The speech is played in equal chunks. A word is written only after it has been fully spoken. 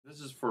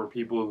is for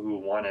people who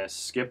want to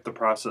skip the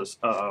process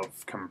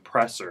of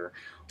compressor,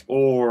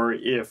 or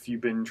if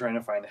you've been trying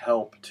to find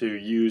help to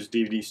use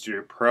DVD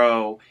Studio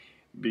Pro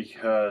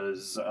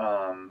because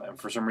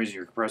for some reason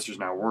your compressor is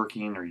not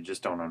working, or you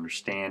just don't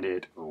understand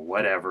it, or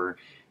whatever.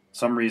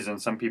 Some reason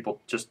some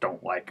people just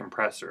don't like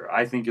compressor.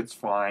 I think it's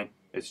fine.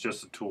 It's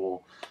just a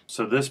tool.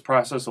 So this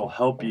process will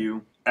help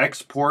you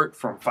export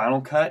from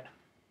Final Cut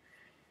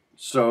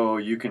so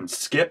you can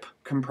skip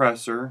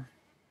compressor,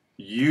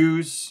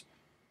 use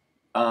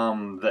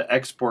the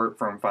export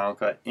from Final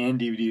Cut in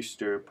DVD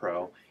Studio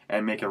Pro,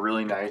 and make a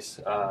really nice,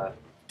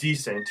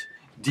 decent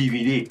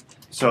DVD.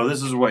 So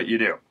this is what you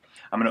do.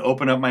 I'm going to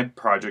open up my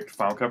project,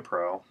 Final Cut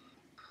Pro.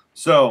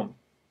 So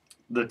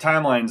the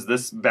timeline's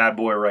this bad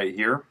boy right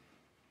here.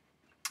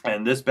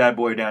 And this bad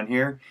boy down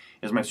here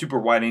is my super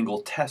wide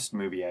angle test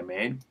movie I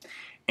made.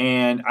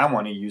 And I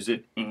want to use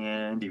it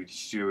in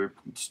DVD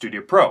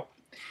Studio Pro.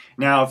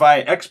 Now if I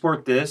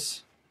export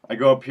this, I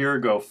go up here,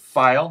 go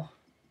File,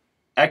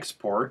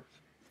 Export,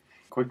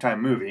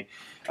 QuickTime Movie.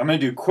 I'm going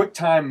to do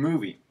QuickTime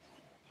Movie.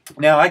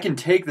 Now I can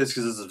take this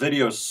because this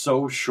video is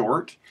so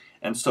short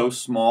and so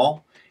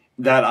small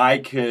that I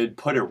could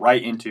put it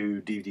right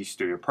into DVD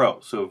Studio Pro.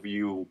 So if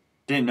you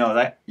didn't know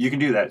that, you can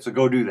do that. So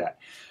go do that.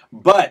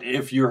 But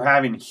if you're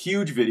having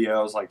huge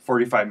videos like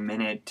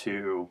 45-minute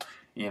to,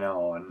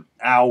 an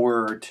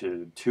hour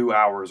to 2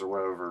 hours or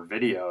whatever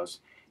videos,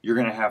 you're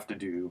going to have to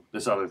do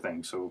this other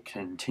thing. So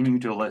continue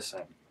to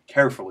listen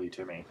carefully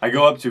to me. I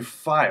go up to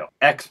File,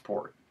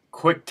 Export,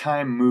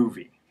 QuickTime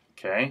Movie,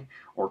 okay,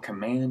 or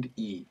Command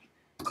E.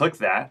 Click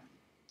that.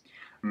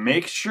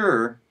 Make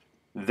sure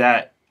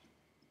that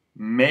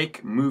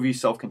Make Movie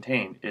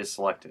Self-Contained is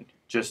selected.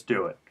 Just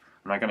do it.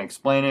 I'm not going to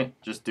explain it,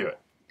 just do it.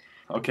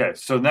 Okay,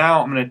 so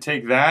now I'm going to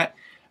take that.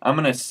 I'm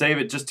going to save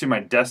it just to my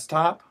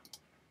desktop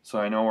so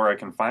I know where I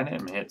can find it. I'm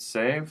going to hit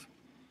save.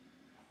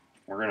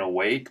 We're going to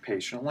wait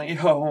patiently.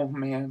 Oh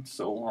man,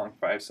 so long,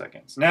 5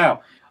 seconds.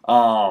 Now,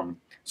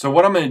 so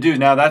what I'm going to do,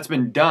 now that's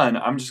been done,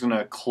 I'm just going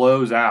to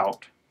close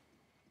out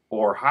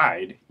or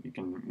hide. You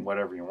can,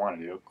 whatever you want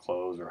to do,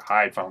 close or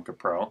hide Final Cut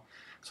Pro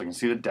so I can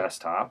see the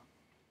desktop.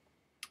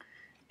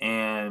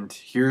 And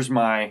here's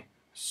my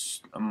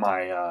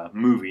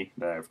movie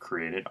that I've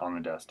created on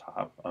the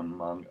desktop,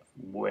 among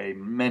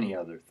many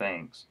other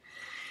things.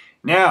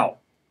 Now,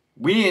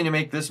 we need to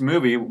make this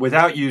movie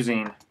without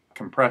using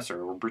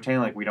compressor. We're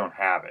pretending like we don't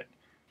have it.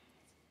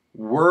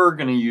 We're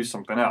going to use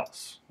something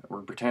else.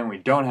 We're pretending we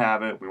don't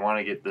have it. We want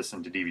to get this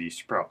into DVD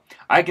Studio Pro.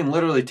 I can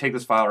literally take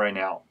this file right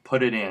now,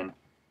 put it in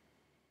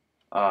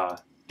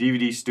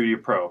DVD Studio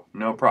Pro,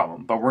 no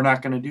problem. But we're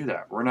not going to do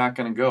that. We're not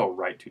going to go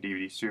right to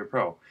DVD Studio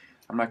Pro.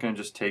 I'm not going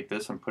to just take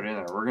this and put it in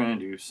there. We're going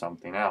to do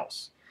something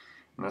else.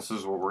 And this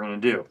is what we're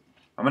going to do.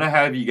 I'm going to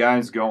have you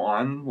guys go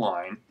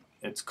online.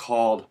 It's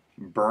called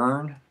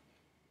Burn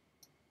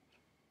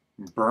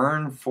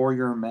for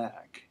your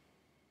Mac.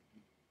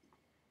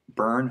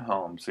 Burn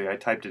Home. See, I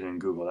typed it in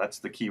Google. That's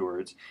the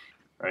keywords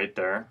right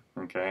there.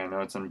 Okay, I know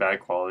it's in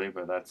bad quality,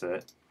 but that's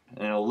it.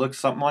 And it'll look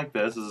something like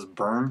this. This is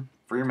Burn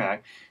for your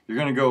Mac. You're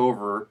going to go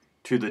over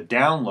to the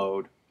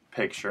download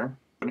picture.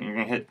 And you're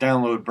going to hit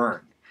Download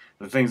Burn.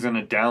 The thing's going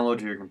to download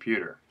to your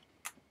computer.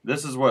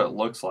 This is what it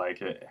looks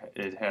like.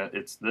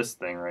 It's this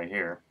thing right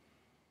here.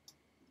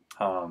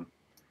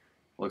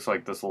 Looks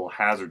like this little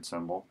hazard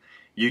symbol.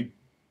 You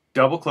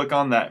double click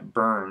on that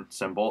burn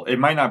symbol. It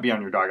might not be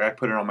on your dock. I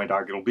put it on my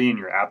dock. It'll be in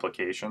your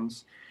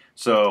applications.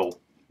 So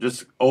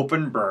just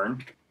open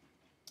Burn,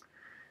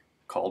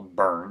 called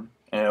Burn,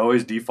 and it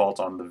always defaults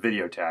on the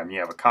video tab.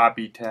 You have a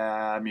copy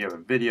tab, you have a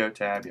video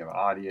tab, you have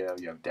audio,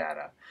 you have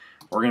data.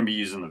 We're going to be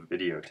using the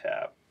video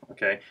tab.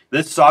 Okay,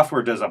 this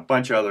software does a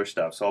bunch of other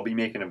stuff, so I'll be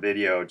making a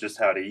video just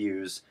how to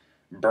use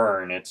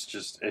Burn.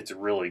 It's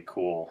really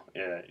cool.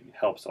 It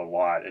helps a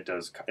lot.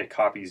 It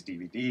copies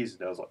DVDs. It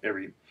does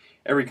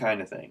every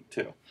kind of thing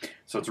too.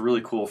 So it's a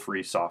really cool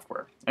free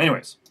software.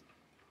 Anyways,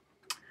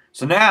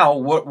 so now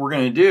what we're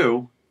going to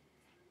do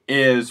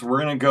is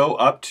we're going to go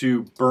up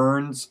to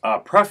Burn's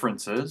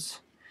preferences.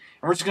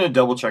 And we're just going to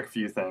double check a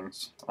few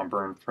things on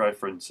Burn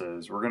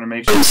preferences. We're going to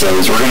make sure our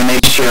tempos we're going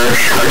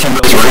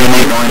to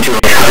make going to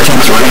our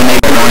tempos we're going to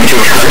make going to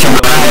our tempo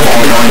live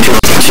all going to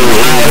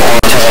live all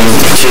time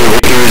to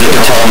here's it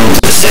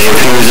save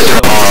here's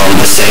it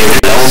save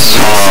else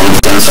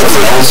then so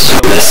for else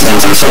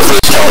listens and so for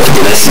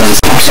listens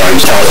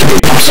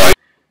I'm sorry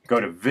go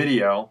to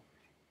video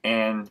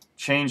and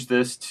change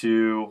this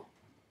to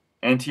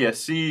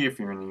NTSC if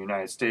you're in the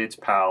United States,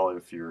 PAL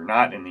if you're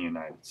not in the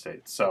United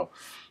States. So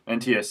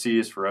NTSC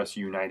is for us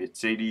United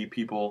States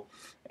people,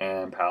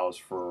 and PAL is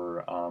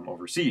for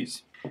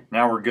overseas.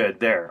 Now we're good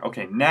there.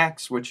 Okay,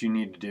 next what you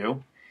need to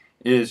do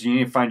is you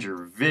need to find your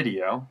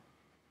video,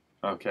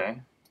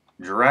 okay,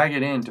 drag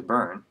it into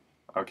Burn,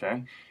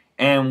 okay,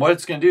 and what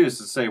it's going to do is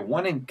to say,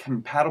 one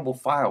incompatible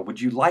file, would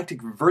you like to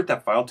convert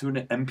that file to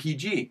an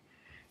MPG?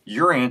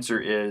 Your answer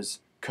is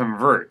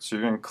convert, so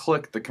you're going to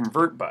click the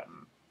convert button.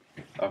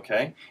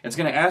 Okay, it's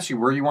going to ask you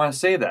where you want to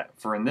save that.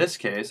 For in this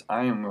case,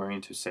 I am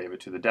going to save it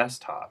to the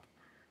desktop.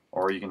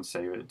 or you can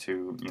save it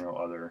to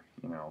other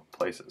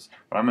places.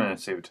 But I'm going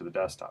to save it to the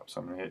desktop,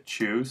 so I'm going to hit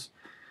choose,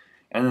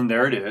 and then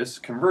there it is,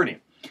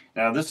 converting.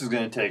 Now this is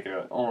going to take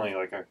only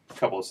like a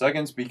couple of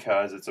seconds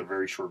because it's a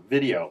very short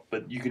video,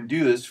 but you can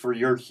do this for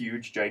your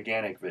huge,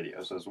 gigantic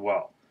videos as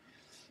well.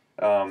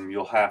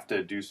 You'll have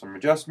to do some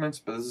adjustments,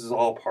 but this is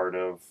all part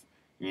of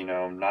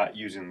not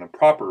using the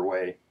proper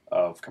way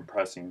of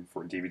compressing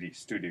for DVD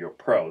Studio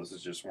Pro. This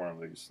is just one of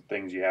these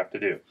things you have to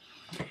do.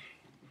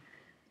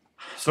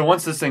 So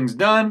once this thing's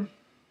done,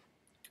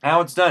 now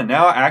it's done.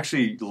 Now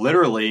actually,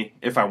 literally,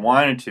 if I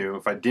wanted to,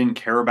 if I didn't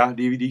care about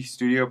DVD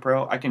Studio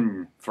Pro, I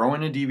can throw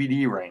in a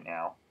DVD right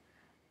now,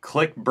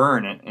 click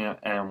burn it,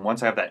 and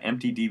once I have that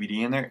empty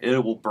DVD in there,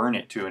 it will burn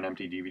it to an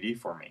empty DVD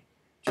for me.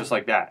 Just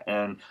like that.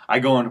 And I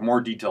go into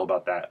more detail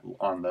about that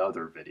on the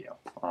other video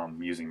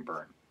using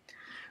burn.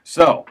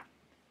 So,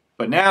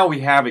 but now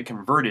we have it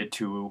converted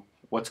to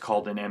what's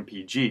called an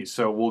MPG.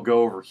 So we'll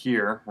go over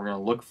here. We're going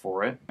to look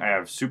for it. I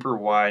have super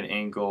wide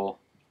angle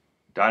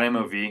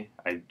 .mov.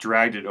 I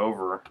dragged it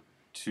over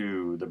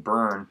to the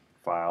burn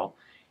file,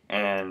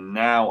 and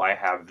now I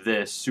have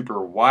this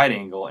super wide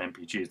angle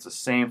MPG. It's the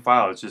same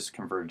file, it's just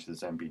converted to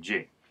this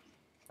MPG.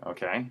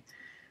 Okay,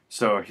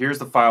 so here's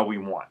the file we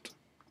want.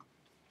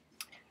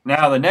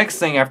 Now the next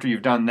thing after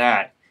you've done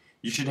that,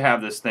 you should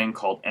have this thing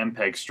called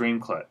MPEG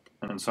Streamclip,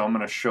 and so I'm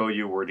going to show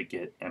you where to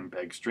get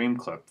MPEG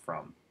Streamclip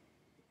from.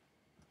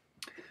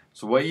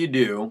 So what you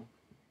do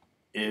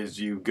is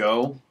you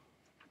go,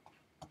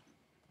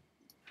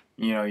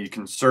 you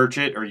can search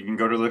it, or you can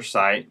go to their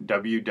site,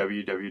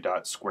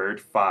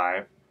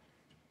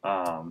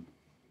 squared5.com,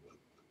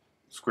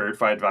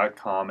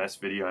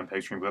 svideo, MPEG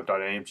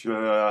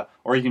Streamclip.img,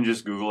 or you can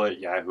just Google it,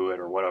 Yahoo it,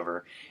 or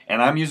whatever. And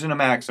I'm using a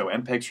Mac, so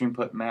MPEG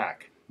Streamclip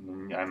Mac.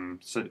 I'm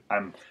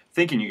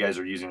thinking you guys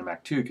are using a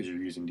Mac too because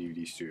you're using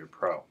DVD Studio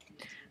Pro.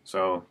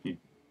 So you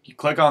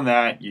click on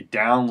that, you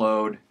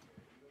download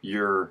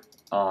your,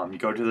 you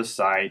go to the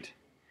site.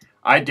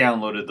 I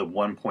downloaded the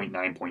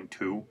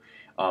 1.9.2.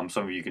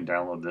 Some of you can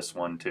download this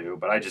one too,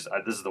 but this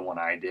is the one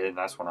I did, and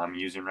that's what I'm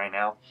using right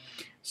now.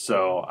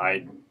 So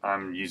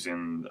I'm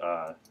using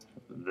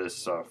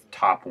this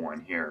top one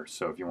here.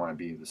 So if you want to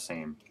be the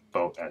same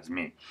boat as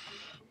me,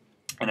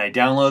 and I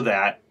download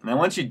that, and then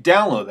once you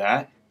download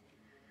that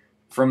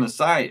from the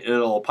site,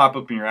 it'll pop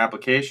up in your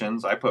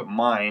applications. I put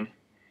mine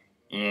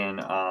in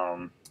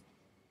on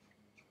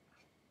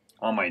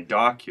my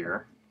dock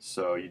here,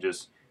 so you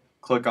just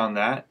click on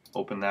that,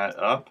 open that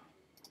up.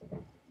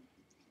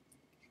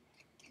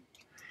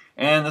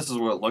 And this is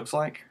what it looks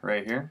like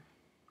right here.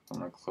 I'm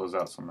going to close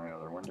out some of my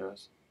other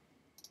windows.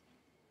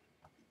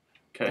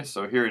 Okay,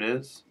 so here it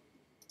is.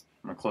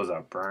 I'm going to close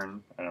out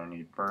burn. I don't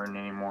need burn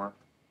anymore.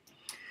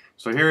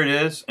 So here it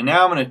is. And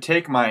now I'm going to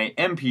take my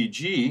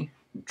MPG,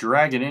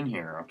 drag it in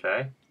here,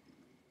 okay?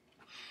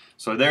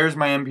 So there's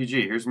my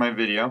MPG. Here's my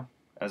video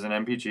as an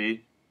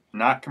MPG.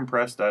 Not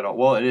compressed at all.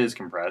 Well, it is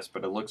compressed,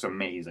 but it looks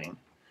amazing.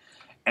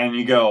 And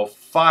you go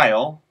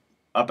File,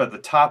 up at the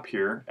top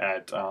here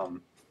at MPEG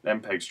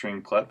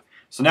Streamclip.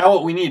 So now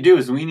what we need to do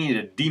is we need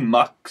to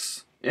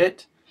demux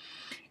it.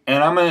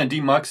 And I'm going to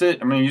demux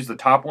it. I'm going to use the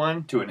top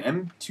one to an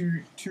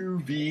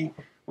M2V,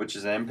 which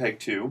is an MPEG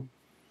 2.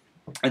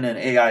 And then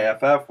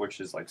AIFF, which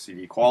is like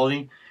CD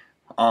quality.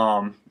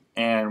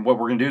 And what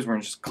we're going to do is we're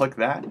going to just click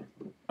that.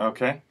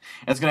 Okay. And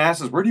it's going to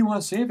ask us, where do you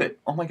want to save it?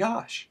 Oh my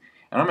gosh.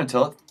 And I'm going to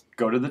tell it,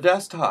 go to the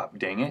desktop.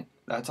 Dang it.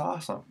 That's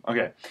awesome.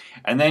 Okay.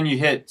 And then you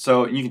hit,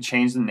 so you can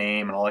change the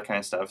name and all that kind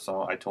of stuff.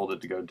 So I told it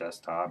to go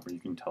desktop, or you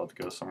can tell it to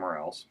go somewhere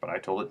else, but I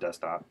told it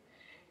desktop.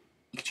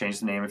 You can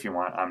change the name if you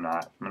want. I'm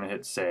not. I'm going to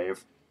hit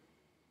save.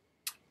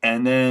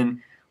 And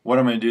then what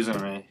I'm going to do is I'm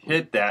going to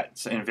hit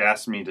that, and if it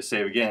asks me to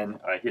save again,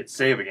 I hit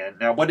save again.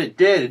 Now what it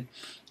did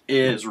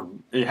is,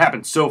 it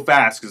happened so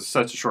fast because it's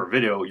such a short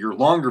video, your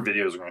longer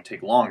videos are going to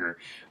take longer.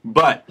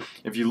 But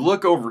if you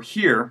look over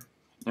here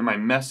in my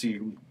messy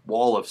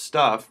wall of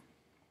stuff,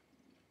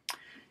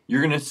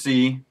 you're going to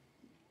see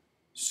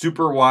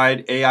super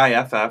wide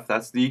AIFF,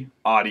 that's the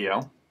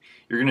audio.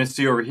 You're going to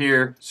see over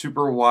here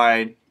super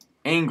wide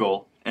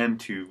angle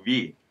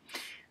M2V.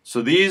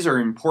 So these are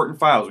important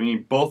files. We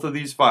need both of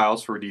these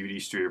files for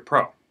DVD Studio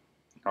Pro.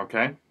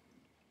 Okay?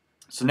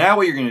 So now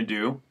what you're going to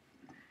do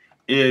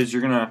is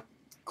you're going to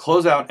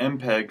close out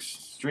MPEG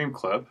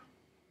Streamclip.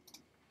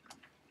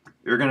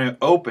 You're going to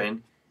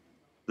open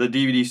the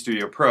DVD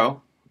Studio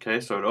Pro. Okay,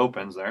 so it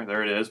opens there.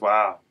 There it is.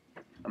 Wow.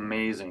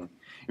 Amazing.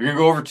 You're going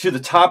to go over to the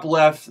top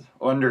left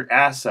under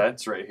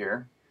Assets right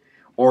here,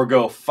 or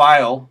go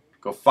File,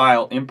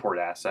 Import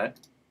Asset.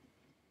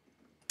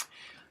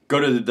 Go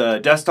to the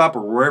desktop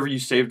or wherever you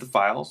saved the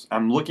files.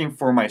 I'm looking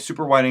for my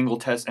super wide angle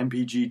test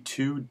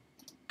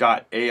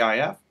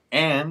MPG2.AIF,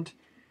 and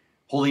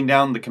holding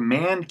down the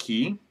Command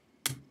key,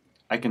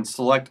 I can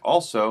select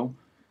also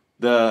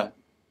the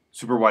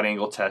super wide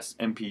angle test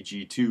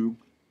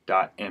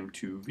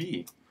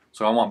MPG2.M2V.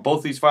 So I want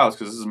both these files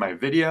because this is my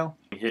video.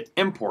 I hit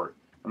import,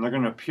 and they're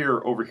going to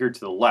appear over here to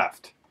the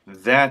left.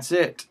 That's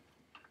it.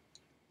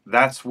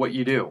 That's what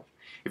you do.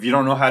 If you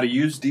don't know how to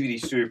use DVD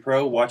Studio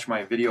Pro, watch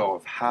my video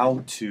of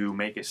how to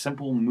make a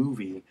simple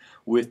movie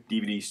with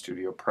DVD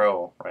Studio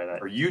Pro right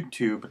at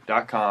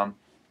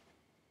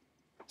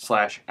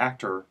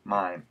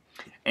youtube.com/actormime.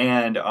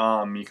 And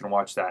you can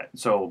watch that.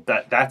 So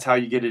that's how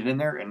you get it in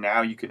there, and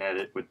now you can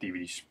edit with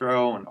DVD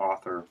Pro and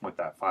author with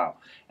that file,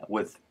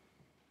 with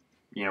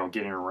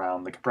getting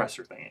around the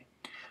compressor thingy.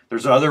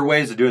 There's other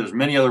ways to do it. There's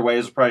many other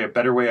ways. There's probably a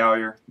better way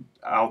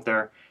out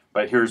there,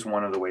 but here's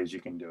one of the ways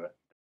you can do it.